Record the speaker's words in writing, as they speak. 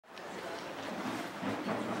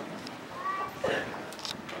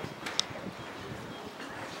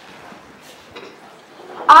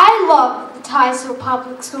high school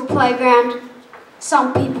public school playground.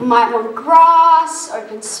 Some people might want grass,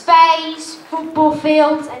 open space, football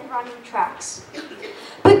fields and running tracks.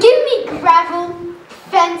 But give me gravel,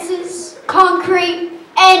 fences, concrete,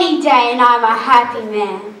 any day and I'm a happy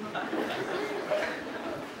man.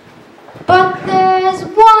 But there's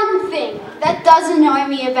one thing that does annoy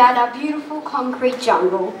me about our beautiful concrete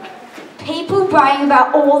jungle. People bragging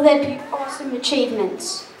about all their awesome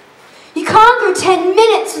achievements. You can't go 10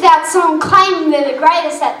 minutes without someone claiming they're the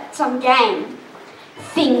greatest at some game.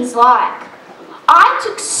 Things like, I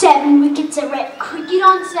took 7 wickets at cricket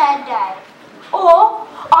on Saturday, or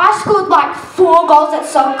I scored like 4 goals at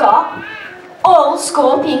soccer, all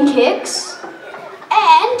scorpion kicks,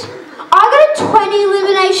 and I got a 20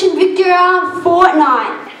 elimination victory on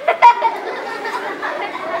Fortnite.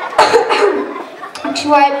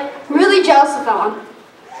 Actually, I'm really jealous of that one.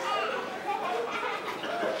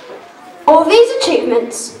 All these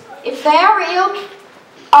achievements, if they are real,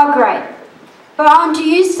 are great. But I want to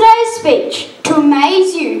use today's speech to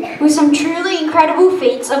amaze you with some truly incredible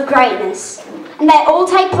feats of greatness, and they all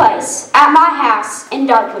take place at my house in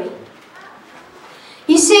Dudley.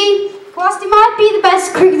 You see, whilst you might be the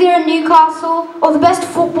best cricketer in Newcastle, or the best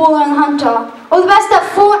footballer in Hunter, or the best at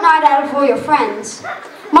Fortnite out of all your friends,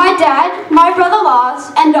 my dad, my brother Lars,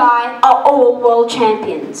 and I are all world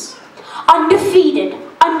champions. Undefeated,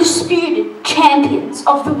 undisputed champions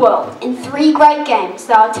of the world in 3 great games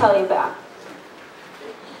that I'll tell you about.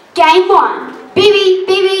 Game 1, BBL,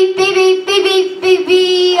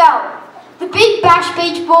 the Big Bash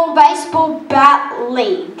Beach Ball Baseball Bat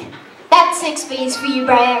League. That's 6 B's for you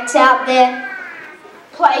brainiacs out there.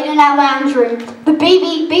 Played in our lounge room. The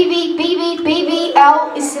BBL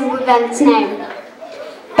is simpler than its name.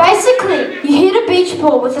 Basically, you hit a beach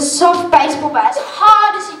ball with a soft baseball bat as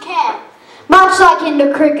hard as you can, much like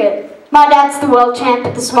indoor cricket. My dad's the world champ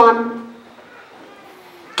at this one.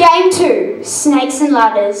 Game 2, Snakes and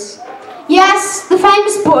Ladders. Yes, the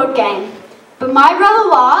famous board game. But my brother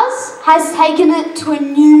Lars has taken it to a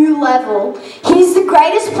new level. He's the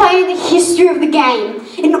greatest player in the history of the game.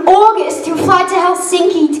 In August, he'll fly to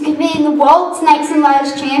Helsinki to compete in the World Snakes and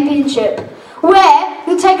Ladders Championship, where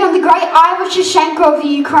he'll take on the great Ivor Shevchenko of the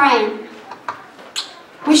Ukraine.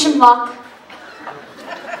 Wish him luck.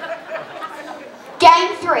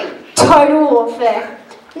 Game 3, Total Warfare.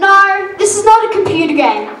 No, this is not a computer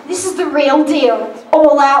game. This is the real deal.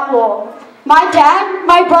 All-out war. My dad,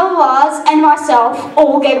 my brother Lars, and myself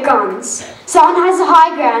all get guns. Someone has the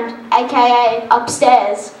high ground, aka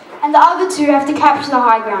upstairs, and the other 2 have to capture the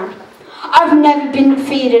high ground. I've never been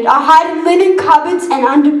defeated. I hide in linen cupboards and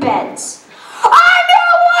under beds. I'm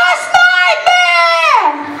your worst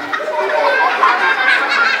nightmare!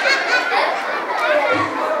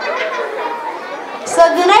 So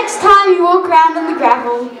the next time you walk around on the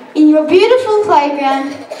gravel, in your beautiful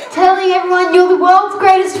playground, telling everyone you're the world's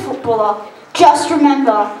greatest footballer, just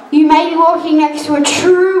remember, you may be walking next to a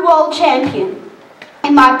true world champion.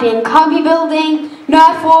 It might be in Cubby building,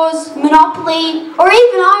 Nerf Wars, Monopoly, or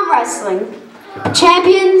even arm wrestling.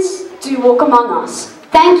 Champions do walk among us.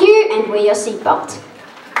 Thank you, and wear your seatbelt.